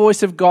hear the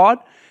voice of God,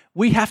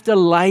 we have to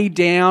lay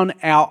down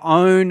our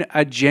own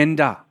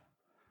agenda.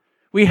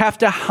 We have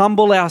to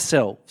humble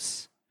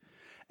ourselves.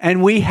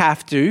 And we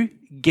have to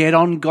get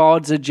on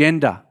God's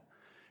agenda.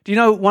 Do you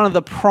know one of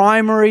the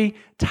primary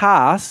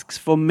tasks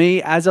for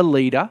me as a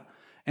leader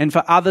and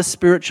for other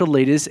spiritual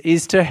leaders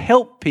is to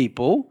help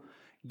people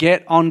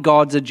get on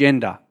God's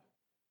agenda?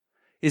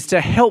 Is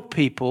to help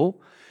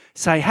people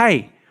say,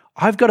 hey,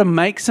 I've got to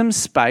make some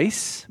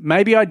space.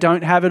 Maybe I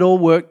don't have it all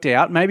worked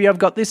out. Maybe I've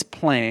got this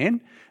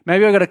plan.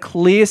 Maybe I've got to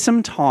clear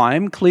some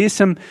time, clear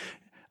some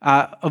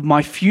of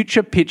my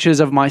future pictures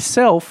of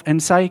myself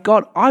and say,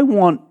 God, I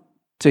want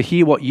to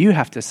hear what you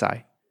have to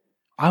say.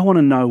 I want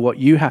to know what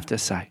you have to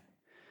say.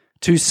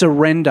 To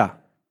surrender.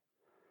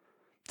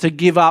 To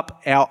give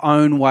up our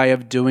own way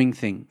of doing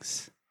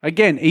things.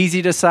 Again,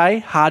 easy to say,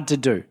 hard to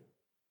do.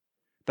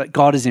 But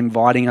God is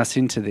inviting us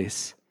into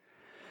this.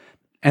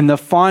 And the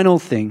final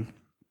thing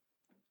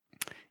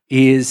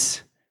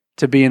is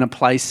to be in a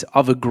place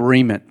of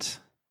agreement.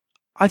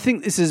 I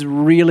think this is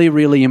really,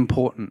 really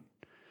important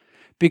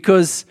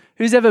because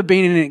who's ever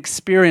been in an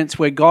experience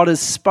where God has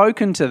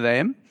spoken to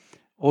them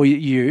or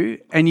you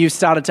and you've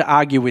started to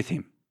argue with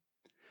him?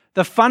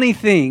 The funny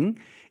thing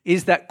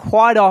is that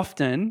quite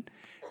often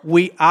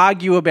we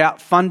argue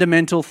about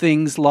fundamental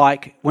things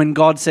like when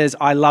God says,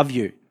 I love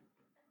you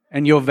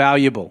and you're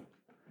valuable,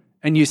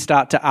 and you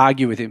start to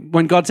argue with him.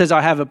 When God says,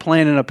 I have a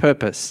plan and a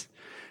purpose,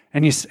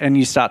 and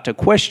you start to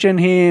question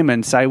him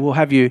and say, well,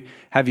 have you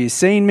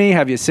seen me?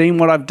 Have you seen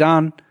what I've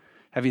done?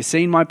 Have you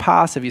seen my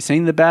past? Have you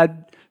seen the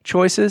bad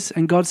choices?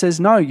 And God says,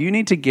 no, you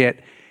need to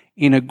get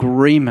in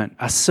agreement.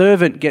 A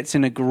servant gets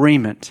in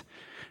agreement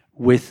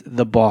with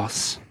the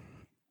boss.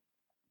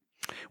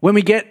 When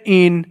we get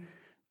in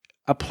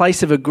a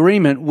place of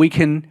agreement, we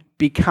can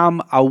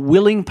become a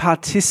willing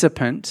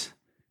participant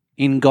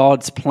in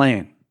God's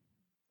plan.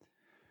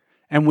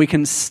 And we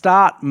can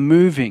start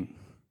moving.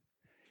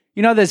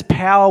 You know, there's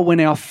power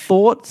when our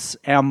thoughts,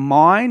 our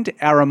mind,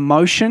 our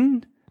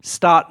emotion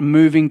start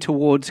moving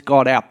towards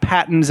God. Our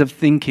patterns of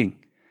thinking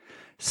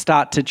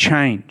start to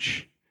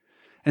change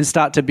and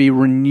start to be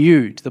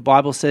renewed. The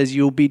Bible says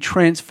you'll be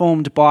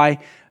transformed by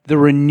the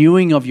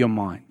renewing of your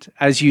mind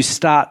as you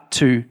start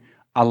to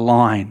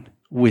align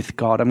with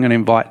God. I'm going to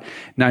invite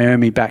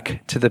Naomi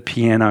back to the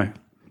piano,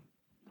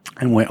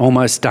 and we're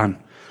almost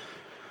done.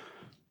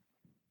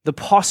 The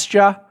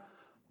posture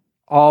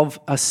of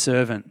a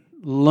servant,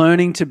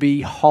 learning to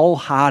be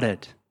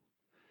wholehearted,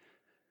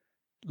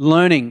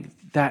 learning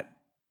that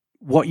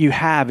what you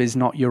have is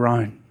not your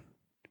own.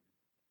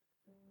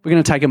 We're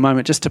going to take a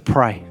moment just to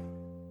pray.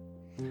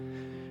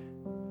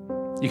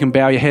 You can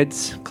bow your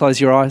heads, close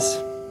your eyes.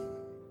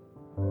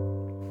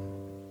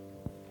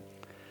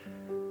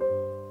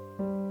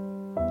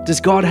 Does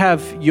God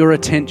have your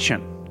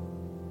attention?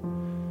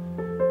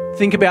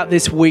 Think about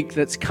this week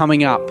that's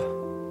coming up.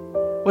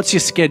 What's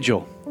your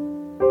schedule?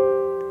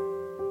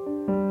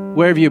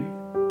 Where have you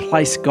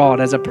placed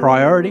God as a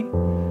priority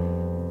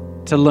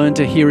to learn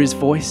to hear his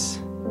voice?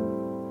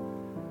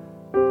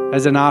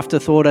 As an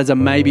afterthought, as a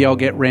maybe I'll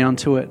get round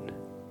to it?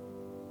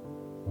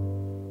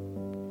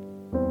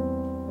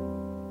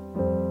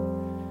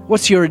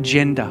 What's your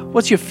agenda?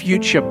 What's your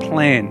future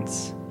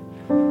plans?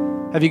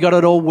 Have you got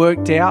it all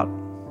worked out?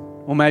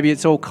 Or maybe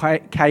it's all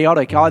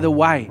chaotic. Either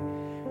way,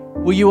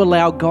 will you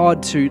allow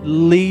God to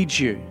lead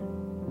you,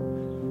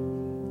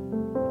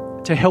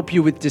 to help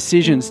you with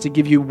decisions, to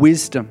give you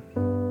wisdom?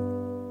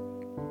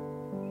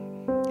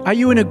 Are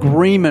you in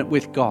agreement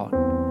with God?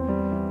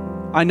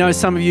 I know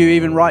some of you,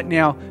 even right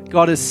now,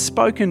 God has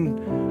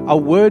spoken a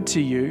word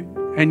to you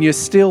and you're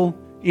still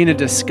in a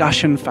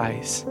discussion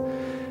phase.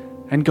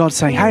 And God's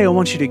saying, hey, I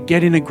want you to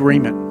get in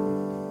agreement.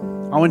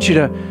 I want you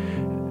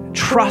to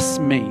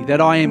trust me that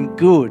I am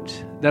good,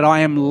 that I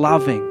am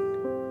loving.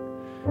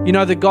 You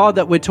know, the God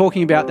that we're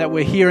talking about, that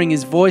we're hearing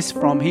his voice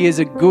from, he is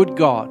a good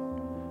God.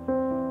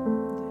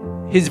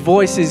 His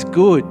voice is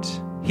good.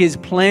 His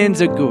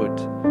plans are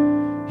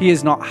good. He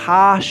is not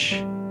harsh.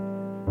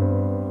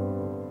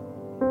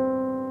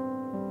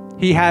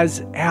 He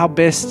has our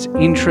best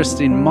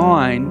interest in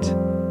mind,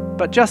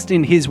 but just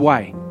in his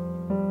way.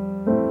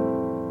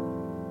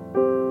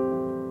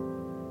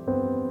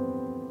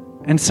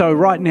 And so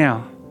right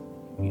now,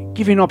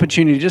 give you an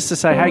opportunity just to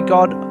say, hey,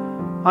 God,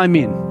 I'm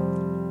in.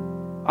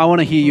 I want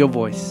to hear your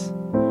voice.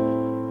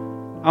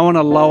 I want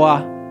to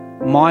lower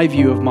my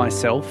view of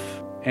myself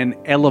and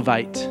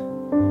elevate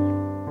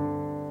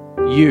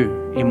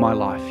you in my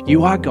life.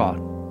 You are God.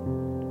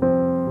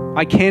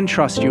 I can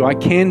trust you. I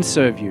can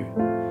serve you.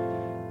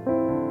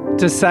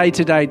 To say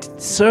today,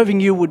 serving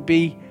you would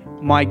be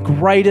my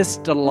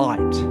greatest delight,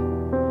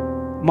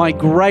 my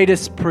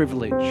greatest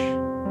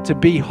privilege, to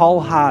be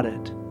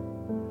wholehearted.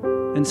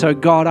 And so,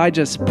 God, I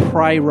just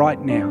pray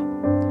right now,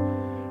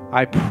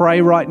 I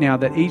pray right now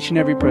that each and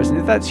every person,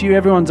 if that's you,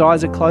 everyone's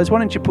eyes are closed, why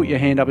don't you put your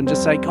hand up and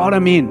just say, God,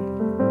 I'm in.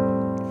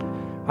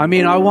 I'm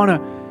in. I want to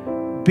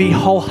be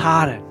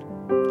wholehearted.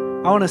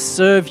 I want to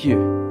serve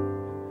you.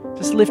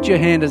 Just lift your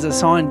hand as a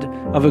sign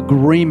of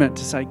agreement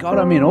to say, God,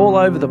 I'm in all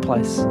over the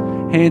place.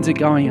 Hands are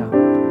going up.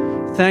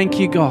 Thank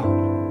you,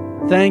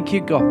 God. Thank you,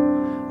 God.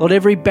 Lord,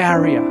 every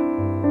barrier.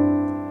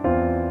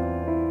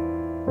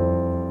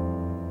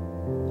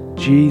 In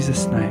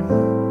Jesus' name.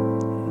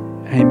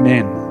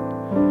 Amen.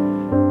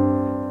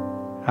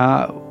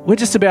 We're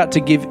just about to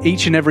give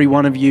each and every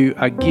one of you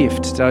a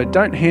gift. So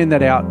don't hand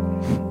that out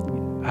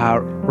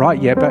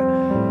right yet, but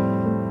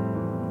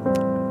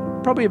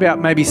probably about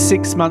maybe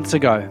 6 months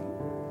ago,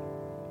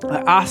 I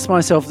asked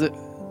myself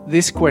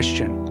this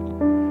question.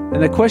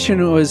 And the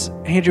question was,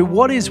 Andrew,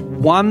 what is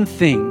one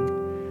thing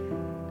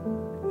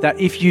that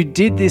if you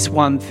did this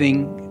one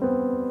thing,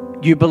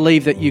 you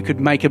believe that you could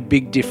make a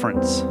big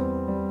difference?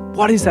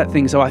 What is that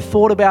thing? So I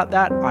thought about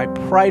that. I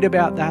prayed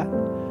about that.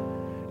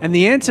 And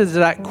the answer to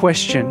that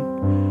question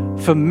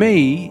for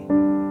me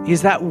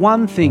is that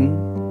one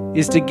thing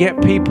is to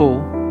get people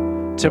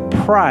to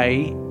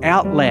pray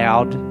out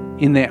loud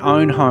in their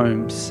own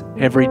homes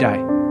every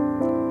day.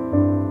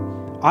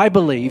 I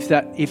believe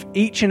that if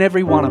each and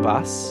every one of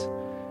us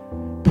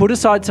put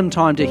aside some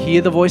time to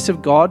hear the voice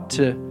of God,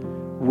 to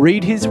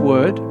read His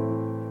Word,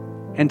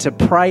 and to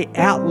pray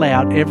out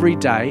loud every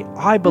day,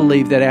 I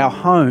believe that our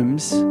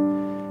homes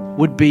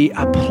would be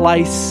a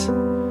place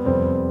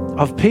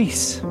of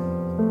peace.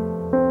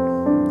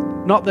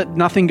 Not that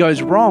nothing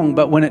goes wrong,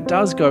 but when it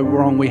does go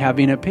wrong, we have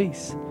inner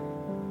peace.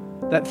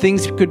 That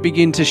things could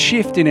begin to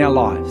shift in our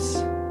lives.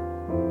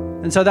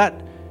 And so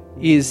that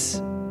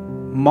is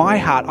my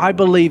heart. I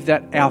believe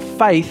that our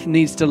faith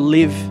needs to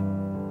live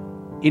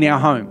in our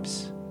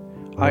homes.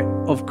 I,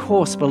 of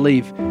course,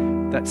 believe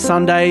that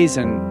Sundays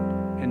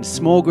and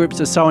small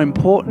groups are so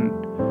important,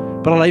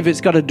 but I believe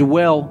it's got to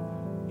dwell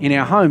in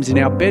our homes, in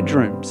our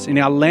bedrooms, in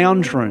our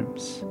lounge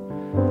rooms.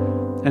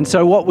 And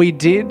so what we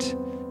did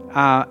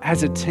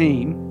as a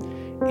team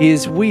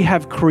is we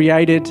have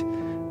created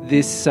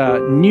this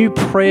new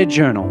prayer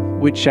journal,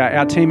 which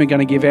our team are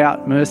going to give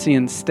out. Mercy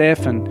and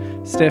Steph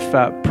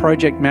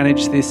project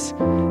managed this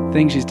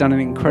thing. She's done an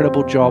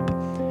incredible job.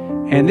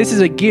 And this is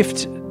a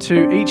gift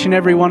to each and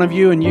every one of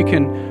you. And you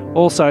can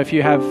also, if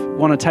you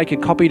want to take a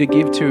copy to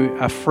give to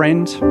a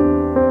friend.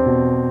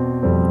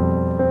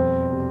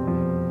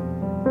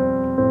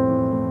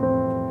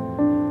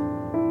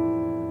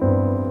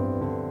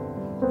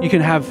 You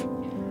can have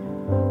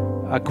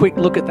a quick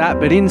look at that.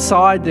 But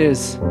inside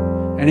there's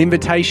an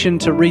invitation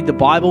to read the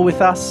Bible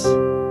with us.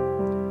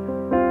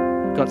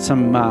 Got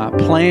some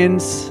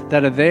plans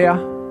that are there,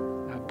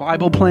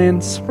 Bible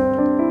plans.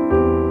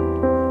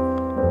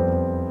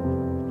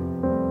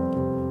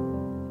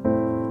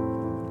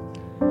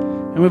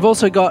 And we've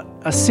also got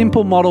a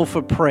simple model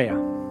for prayer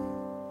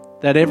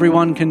that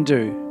everyone can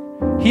do.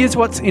 Here's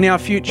what's in our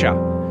future.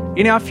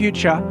 In our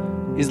future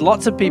is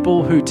lots of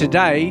people who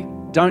today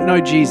don't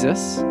know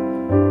Jesus,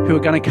 who are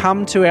going to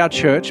come to our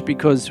church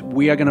because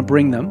we are going to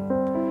bring them.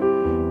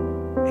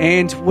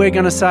 And they're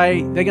going to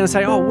say,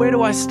 oh, where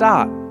do I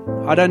start?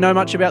 I don't know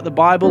much about the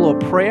Bible or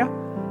prayer.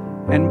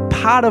 And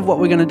part of what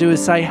we're going to do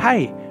is say,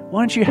 hey,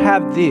 why don't you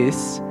have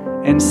this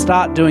and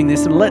start doing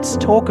this and let's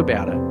talk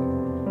about it.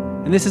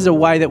 And this is a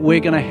way that we're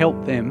going to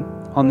help them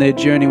on their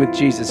journey with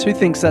Jesus. Who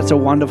thinks that's a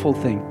wonderful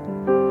thing?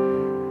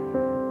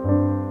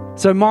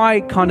 So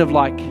my kind of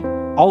like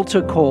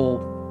altar call,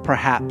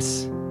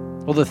 perhaps,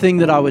 or the thing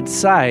that I would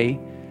say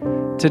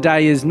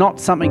today is not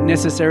something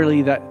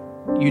necessarily that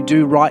you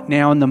do right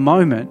now in the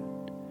moment,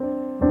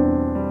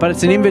 but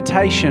it's an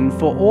invitation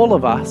for all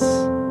of us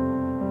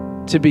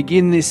to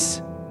begin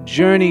this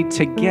journey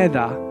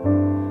together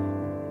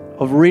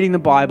of reading the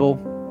Bible,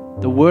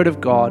 the Word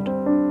of God,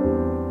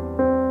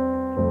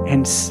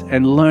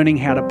 and learning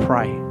how to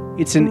pray.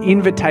 It's an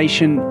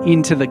invitation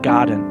into the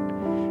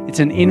garden. It's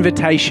an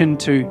invitation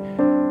to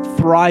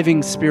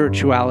thriving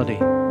spirituality.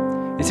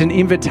 It's an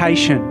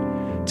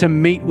invitation to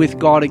meet with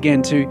God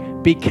again, to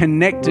be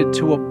connected,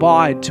 to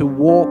abide, to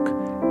walk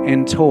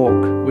and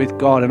talk with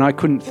God. And I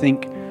couldn't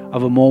think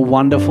of a more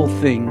wonderful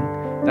thing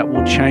that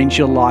will change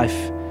your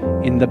life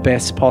in the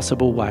best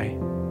possible way.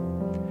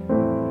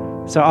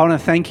 So I want to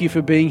thank you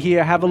for being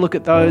here. Have a look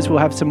at those. We'll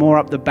have some more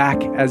up the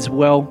back as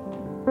well.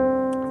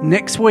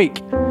 Next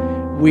week,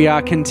 we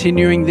are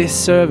continuing this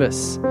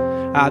service,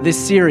 this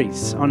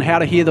series on how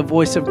to hear the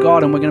voice of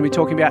God. And we're going to be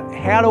talking about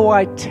how do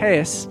I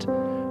test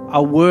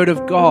a word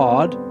of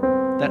God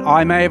that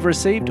I may have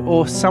received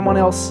or someone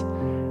else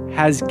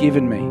has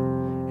given me.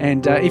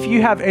 And if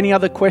you have any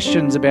other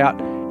questions about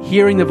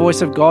hearing the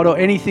voice of God or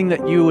anything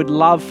that you would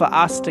love for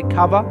us to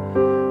cover,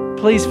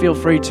 please feel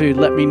free to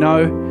let me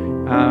know.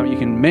 You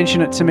can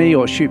mention it to me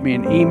or shoot me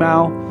an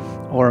email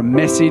or a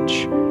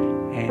message.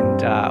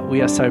 And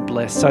we are so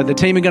blessed. So the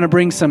team are going to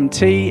bring some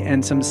tea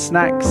and some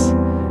snacks.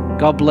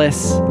 God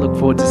bless. Look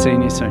forward to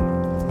seeing you soon.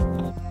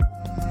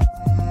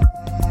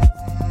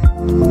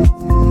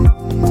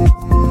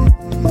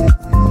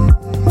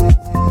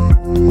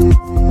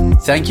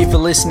 Thank you for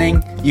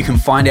listening. You can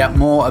find out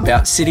more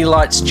about City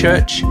Lights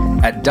Church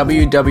at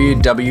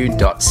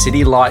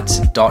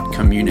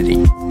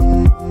www.citylights.community.